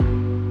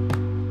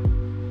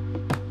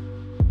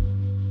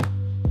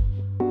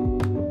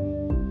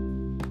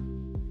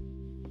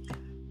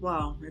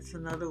It's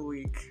another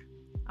week.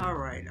 All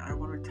right, I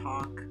want to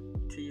talk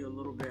to you a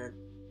little bit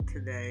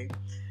today.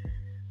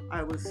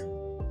 I was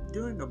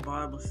doing a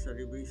Bible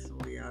study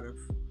recently out of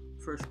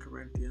First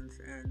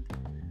Corinthians,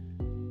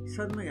 and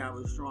suddenly I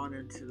was drawn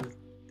into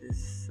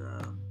this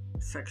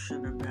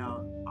section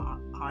about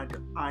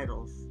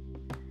idols,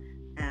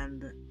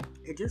 and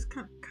it just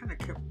kind of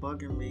kept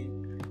bugging me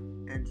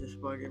and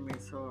just bugging me.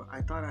 So I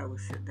thought I would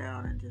sit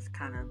down and just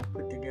kind of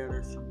put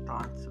together some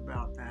thoughts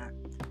about that.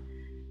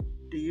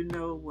 Do you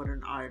know what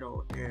an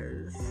idol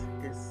is?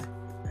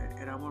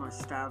 And I want to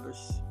establish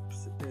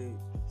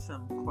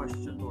some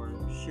questions or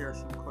share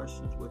some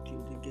questions with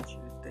you to get you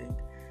to think,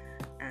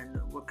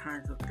 and what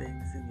kinds of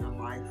things in your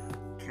life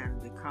can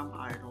become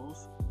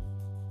idols.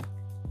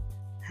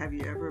 Have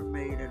you ever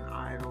made an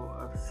idol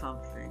of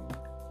something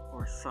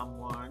or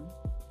someone?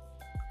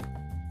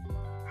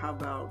 How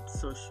about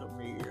social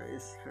media?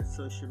 Has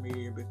social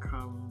media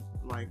become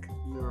like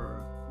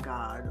your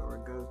God or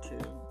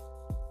go-to,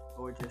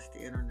 or just the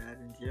internet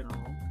in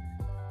general?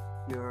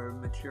 Your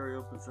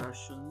material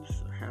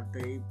possessions, have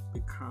they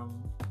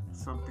become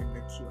something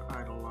that you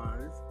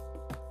idolize?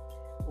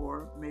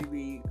 Or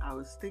maybe I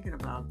was thinking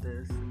about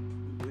this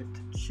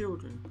with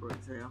children, for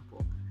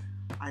example.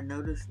 I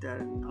noticed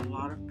that a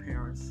lot of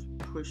parents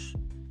push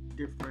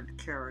different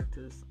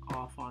characters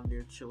off on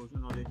their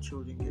children, or their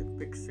children get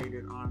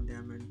fixated on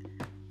them,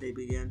 and they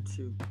begin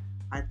to,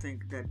 I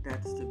think that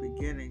that's the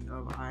beginning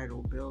of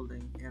idol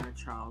building in a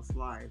child's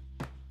life.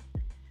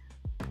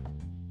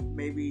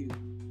 Maybe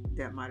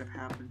that might have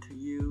happened to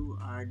you.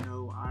 I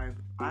know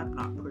I've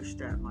not pushed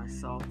that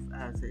myself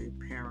as a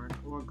parent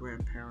or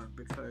grandparent,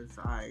 because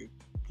I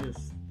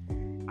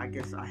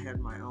guess I had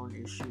my own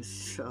issues,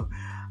 so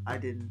I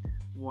didn't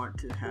want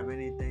to have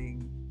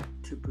anything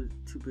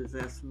to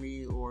possess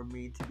me, or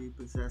me to be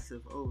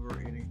possessive over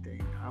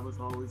anything. I was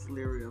always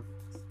leery of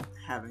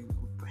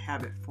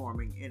habit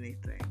forming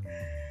anything.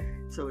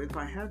 So if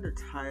I had to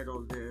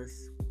title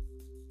this,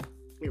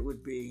 it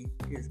would be,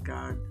 is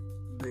God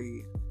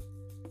the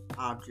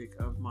object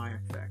of my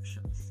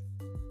affections?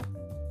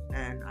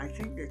 And I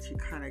think that you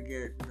kind of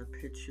get the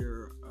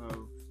picture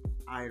of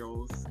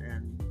idols,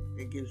 and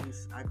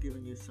I've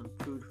given you some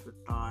food for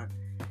thought.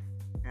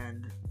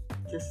 And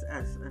just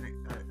as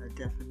a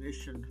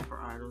definition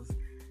for idols,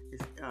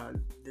 is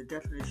the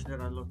definition that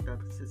I looked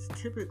up says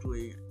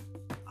typically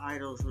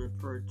idols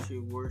refer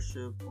to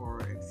worship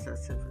or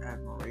excessive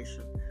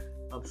admiration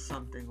of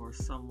something or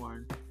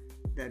someone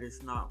that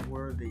is not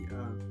worthy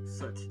of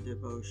such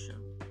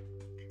devotion.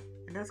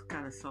 And that's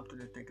kind of something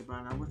to think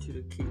about. And I want you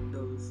to keep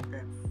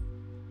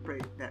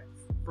that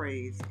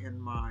phrase in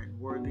mind,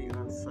 worthy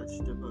of such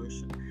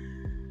devotion.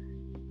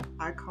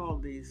 I call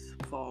these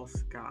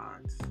false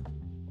gods,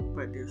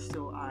 but they're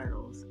still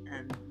idols.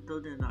 And though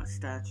they're not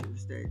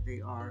statues, they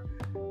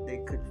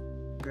could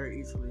very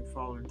easily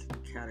fall into the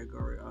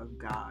category of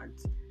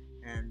gods.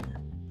 And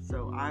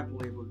so I've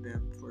labeled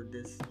them for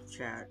this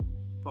chat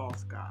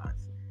false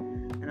gods.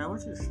 And I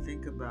want you to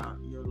think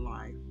about your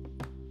life.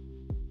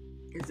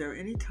 Is there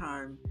any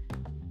time,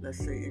 let's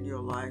say in your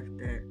life,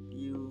 that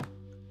you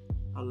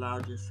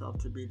allowed yourself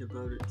to be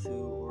devoted to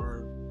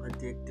or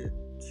addicted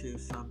to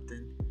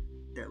something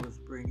that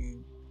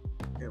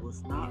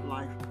was not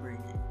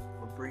life-bringing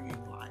or bringing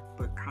life,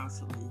 but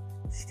constantly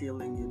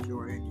stealing your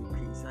joy and your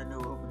peace? I know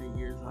over the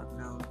years I've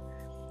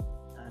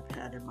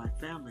had in my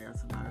family,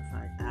 as a matter of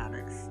fact,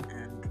 addicts,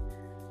 and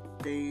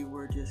they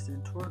were just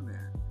in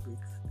torment.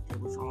 It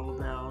was all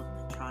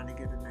about trying to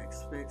get the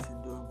next fix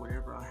and doing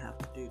whatever I have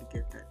to do to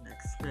get that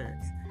next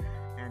fix.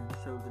 And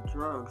so the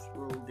drugs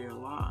ruled their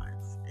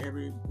lives.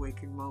 Every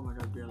waking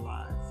moment of their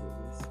lives, it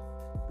was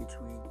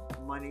between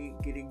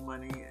getting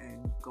money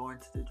and going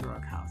to the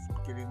drug house,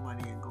 getting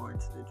money and going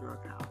to the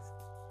drug house.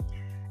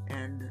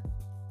 And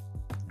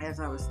as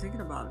I was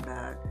thinking about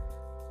that,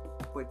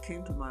 what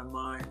came to my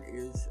mind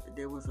is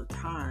there was a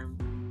time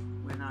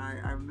when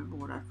I remember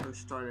when I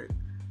first started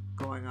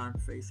going on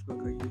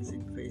Facebook or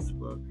using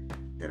Facebook,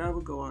 that I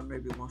would go on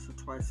maybe once or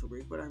twice a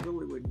week, but I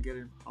really wouldn't get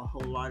a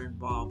whole lot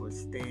involved with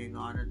staying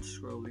on it,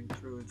 scrolling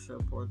through and so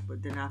forth.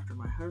 But then after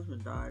my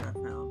husband died, I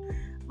found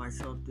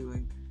myself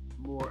doing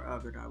more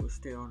of it. I would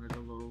stay on it a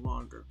little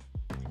longer.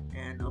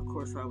 And of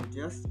course I would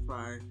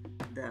justify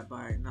that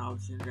by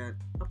acknowledging that,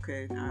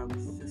 okay, I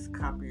was just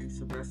copying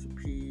some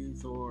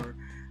recipes, or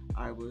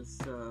I was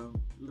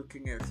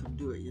looking at some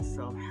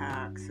do-it-yourself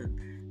hacks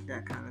and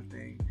that kind of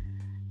thing.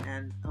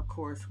 And of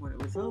course, when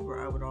it was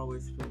over, I would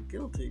always feel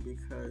guilty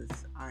because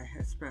I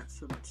had spent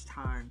so much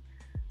time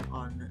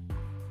on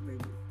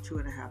maybe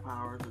 2.5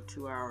 hours or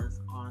 2 hours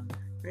on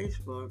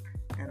Facebook.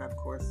 And of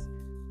course,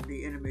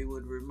 the enemy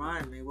would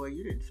remind me, well,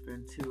 you didn't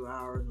spend 2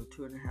 hours or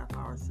 2.5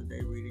 hours a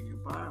day reading your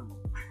Bible.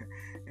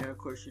 And of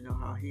course, you know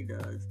how he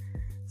does.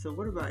 So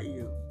what about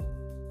you?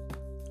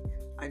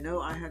 I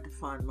know I had to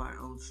find my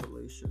own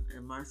solution,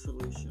 and my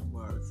solution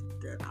was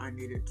that I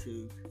needed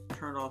to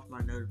turn off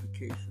my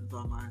notifications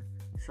on my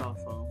cell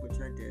phone,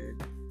 which I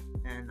did,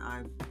 and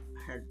I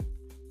had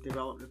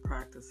developed the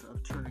practice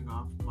of turning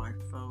off my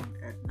phone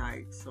at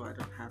night so I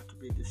don't have to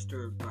be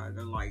disturbed by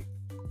the light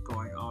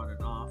going on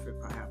and off if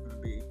I happen to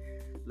be,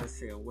 let's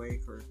say,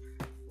 awake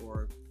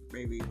or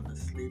maybe even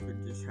asleep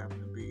and just happen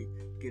to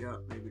get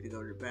up maybe to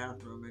go to the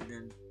bathroom and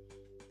then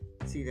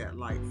see that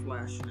light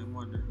flashing and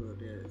wonder who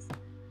it is.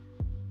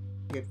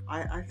 If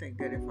I think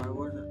that if I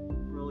wasn't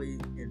really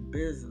in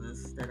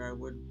business, that I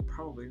would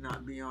probably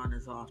not be on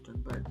as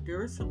often. But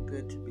there is some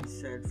good to be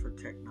said for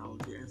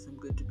technology and some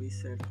good to be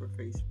said for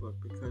Facebook,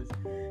 because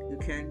you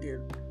can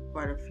get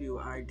quite a few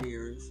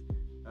ideas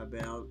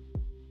about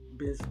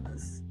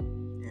business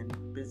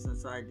and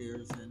business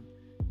ideas, and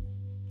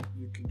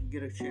you can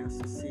get a chance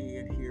to see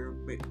and hear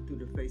through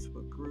the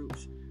Facebook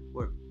groups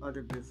what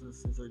other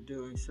businesses are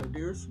doing. So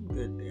there's some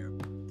good there.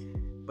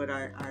 But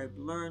I've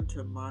learned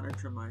to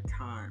monitor my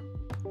time.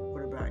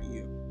 What about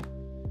you?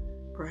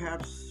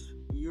 Perhaps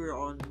you're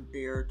on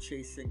there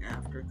chasing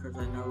after, because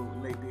I know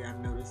lately I've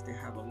noticed they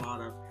have a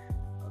lot of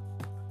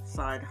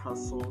side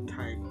hustle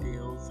type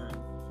deals, and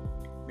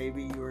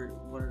maybe you're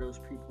one of those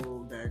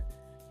people that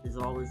is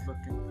always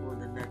looking for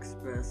the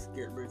next best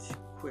get rich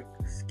quick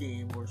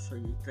scheme, or so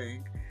you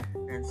think,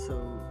 and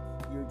so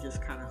you're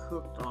just kind of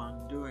hooked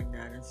on doing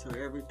that, and so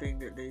everything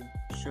that they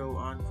show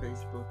on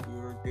Facebook,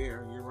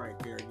 you're right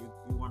there,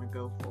 you want to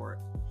go for it.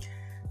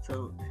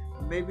 So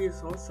maybe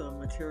it's also a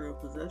material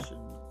possession.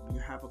 You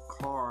have a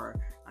car.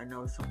 I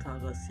know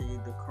sometimes I see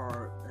the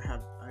car,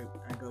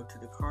 I go to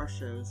the car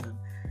shows, and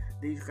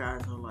these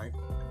guys are like,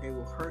 they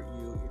will hurt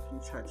you if you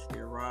touch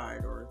their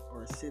ride or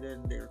sit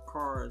in their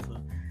cars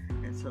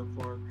and so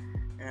forth.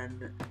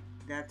 And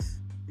that's,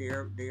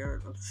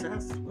 they're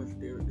obsessed with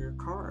their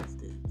cars.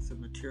 It's a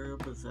material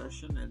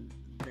possession, and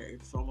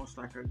it's almost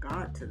like a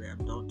god to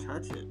them. Don't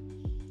touch it.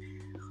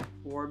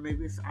 Or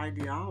maybe it's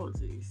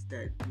ideologies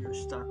that you're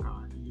stuck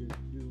on. You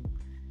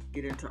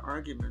get into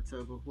arguments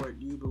over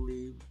what you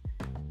believe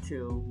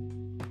till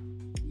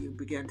you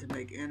begin to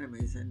make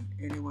enemies, and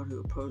anyone who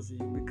opposes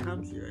you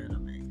becomes your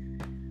enemy.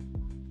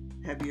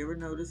 Have you ever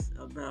noticed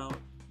about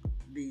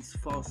these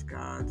false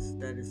gods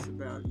that it's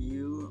about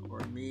you or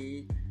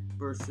me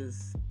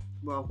versus,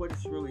 well, what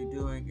it's really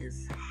doing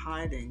is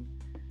hiding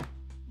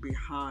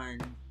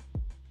behind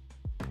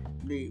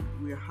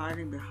we're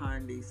hiding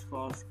behind these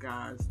false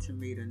gods to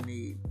meet a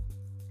need.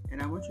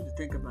 And I want you to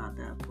think about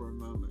that for a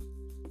moment.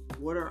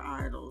 What are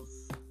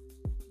idols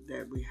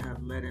that we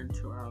have let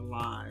into our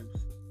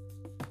lives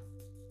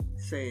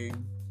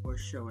saying or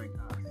showing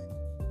us?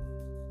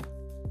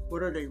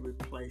 What are they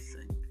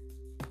replacing?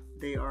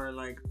 They are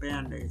like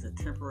band-aids, a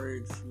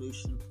temporary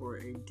solution for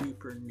a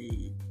deeper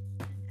need.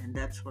 And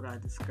that's what I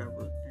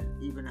discovered.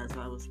 And even as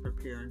I was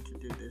preparing to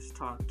do this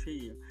talk to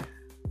you,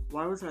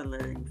 why was I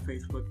letting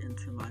Facebook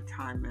into my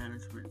time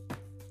management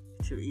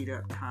to eat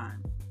up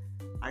time?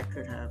 I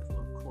could have,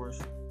 of course,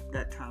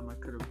 that time I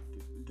could have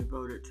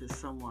devoted to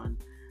someone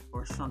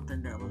or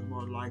something that was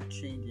more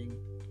life-changing.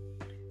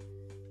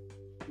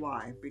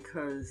 Why?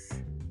 Because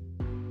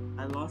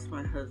I lost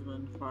my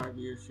husband 5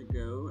 years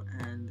ago,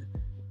 and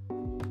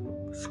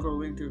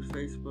scrolling through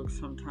Facebook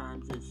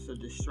sometimes it's a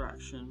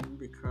distraction,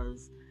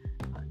 because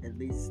at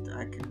least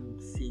I can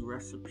see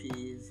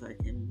recipes, I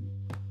can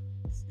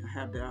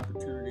have the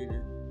opportunity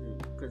to,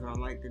 because I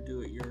like to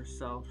do it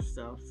yourself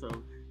stuff, so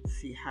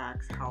see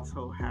hacks,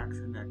 household hacks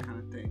and that kind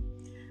of thing.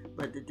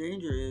 But the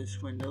danger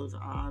is when those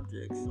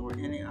objects, or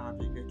any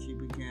object that you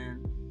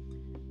begin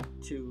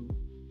to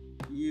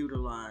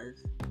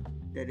utilize,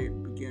 that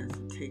it begins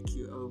to take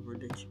you over,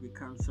 that you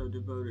become so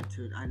devoted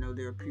to it. I know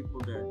there are people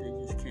that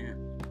they just can't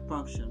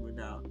function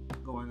without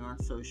going on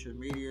social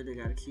media. They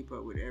got to keep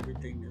up with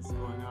everything that's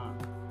going on.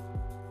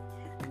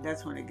 And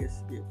that's when it gets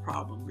to be a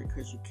problem,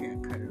 because you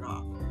can't cut it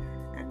off.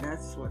 And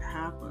that's what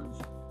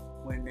happens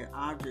when the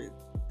object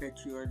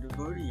that you are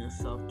devoting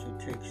yourself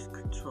to takes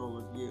control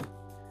of you.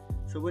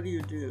 So what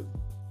do?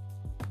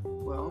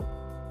 Well,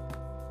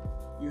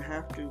 you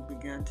have to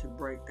begin to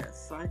break that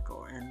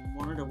cycle. And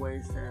one of the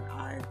ways that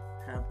I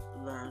have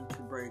learned to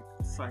break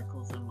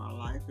cycles in my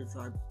life is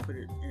I put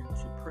it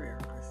into prayer.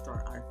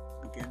 I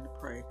begin to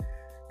pray,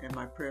 and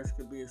my prayers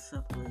could be as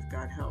simple as,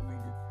 God, help me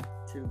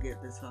to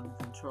get this under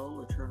control,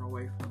 or turn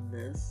away from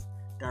this,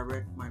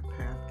 direct my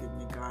path, give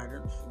me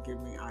guidance, give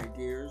me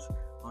ideas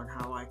on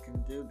how I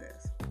can do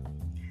this.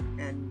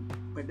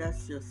 But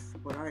that's just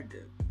what I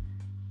do.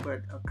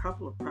 But a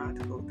couple of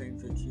practical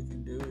things that you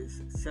can do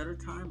is set a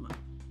timer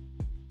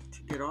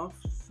to get off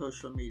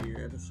social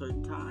media at a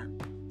certain time.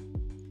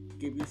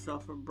 Give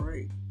yourself a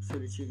break so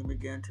that you can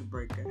begin to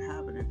break that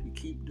habit. If you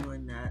keep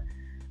doing that,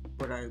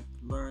 what I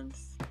learned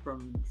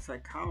from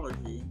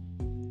psychology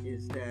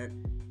is that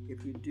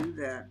if you do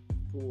that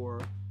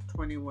for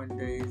 21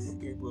 days,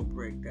 it will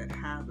break that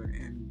habit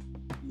and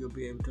you'll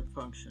be able to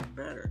function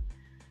better.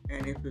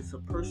 And if it's a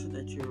person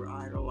that you're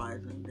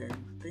idolizing, then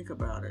think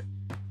about it.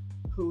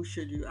 Who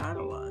should you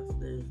idolize?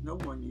 There's no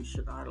one you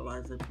should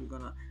idolize if you're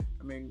going to,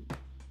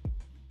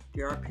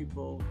 there are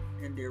people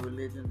in their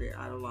religion, they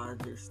idolize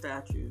their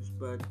statues,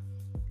 but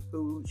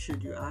who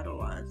should you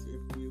idolize?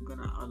 If you're going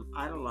to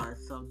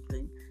idolize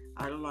something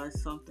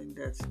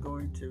that's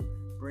going to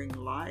bring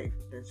life,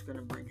 that's going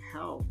to bring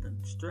health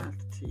and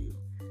strength to you.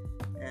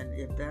 And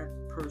if that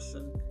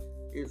person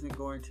isn't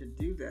going to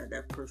do that,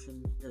 that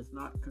person does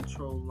not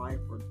control life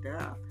or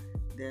death,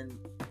 then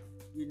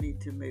you need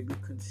to maybe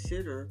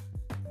consider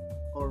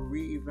or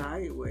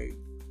reevaluate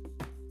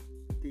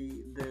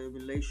the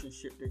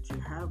relationship that you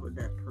have with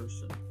that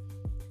person,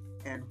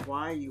 and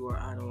why you are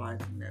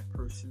idolizing that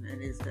person,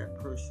 and is that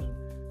person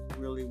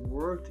really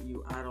worth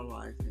you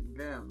idolizing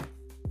them,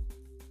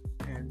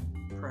 and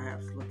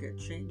perhaps look at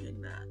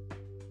changing that.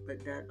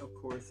 But that, of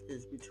course,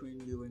 is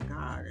between you and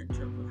God in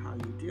terms of how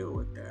you deal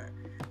with that.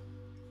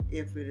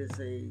 If it is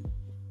a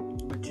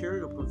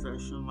material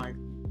possession, like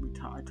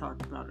I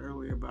talked about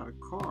earlier about a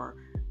car,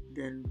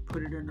 then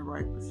put it in the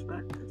right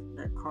perspective.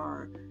 That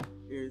car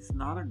is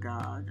not a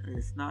God.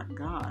 It's not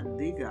God,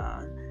 the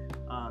God.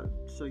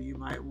 So you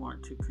might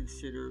want to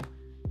consider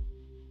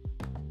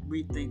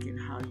rethinking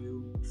how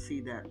you see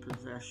that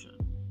possession,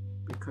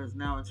 because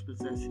now it's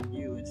possessing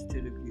you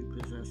instead of you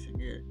possessing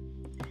it.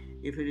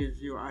 If it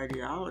is your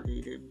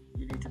ideology, then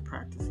you need to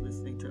practice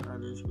listening to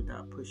others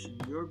without pushing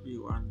your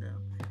view on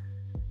them.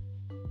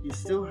 You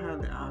still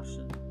have the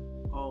option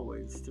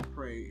always to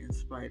pray in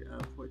spite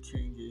of what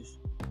changes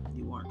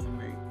you want to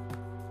make.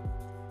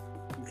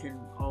 You can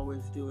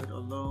always do it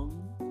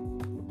alone.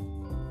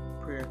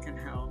 Prayer can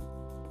help.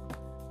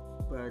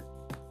 But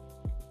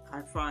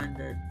I find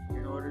that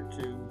in order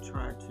to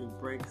try to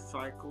break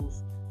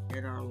cycles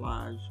in our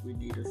lives, we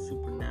need a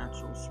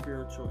supernatural,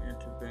 spiritual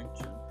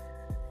intervention.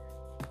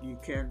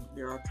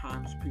 There are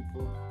times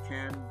people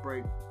can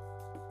break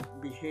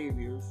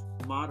behaviors,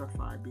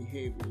 modify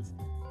behaviors,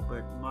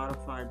 but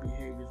modified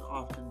behaviors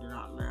often do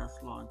not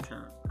last long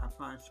term. I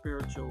find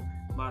spiritual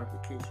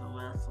modification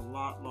lasts a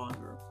lot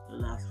longer. It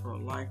lasts for a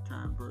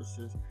lifetime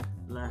versus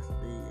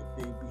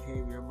the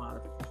behavior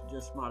modification,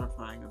 just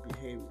modifying a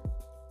behavior.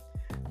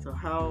 So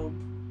how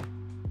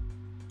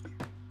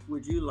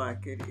would you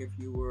like it if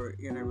you were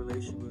in a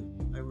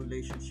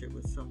relationship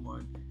with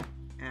someone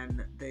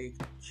and they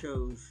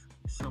chose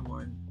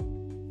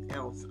someone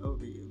else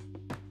over you?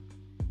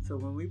 So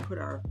when we put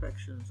our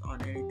affections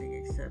on anything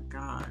except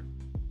God,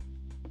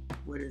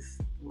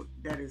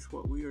 that is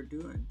what we are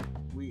doing.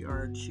 We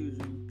are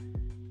choosing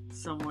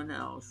someone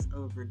else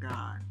over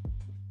God,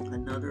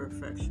 another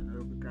affection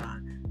over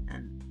God,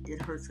 and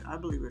it hurts. I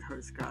believe it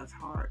hurts God's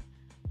heart.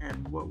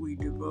 And what we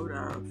devote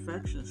our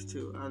affections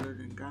to other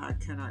than God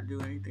cannot do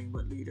anything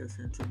but lead us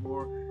into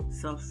more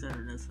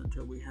self-centeredness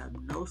until we have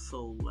no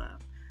soul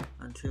left,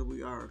 until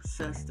we are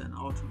obsessed and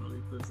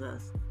ultimately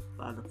possessed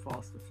by the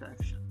false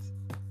affections.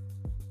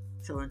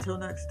 So until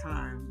next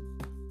time,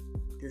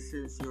 this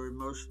is your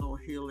emotional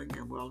healing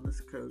and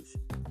wellness coach,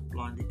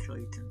 Blondie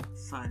Clayton,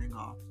 signing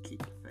off.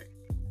 Keep the faith.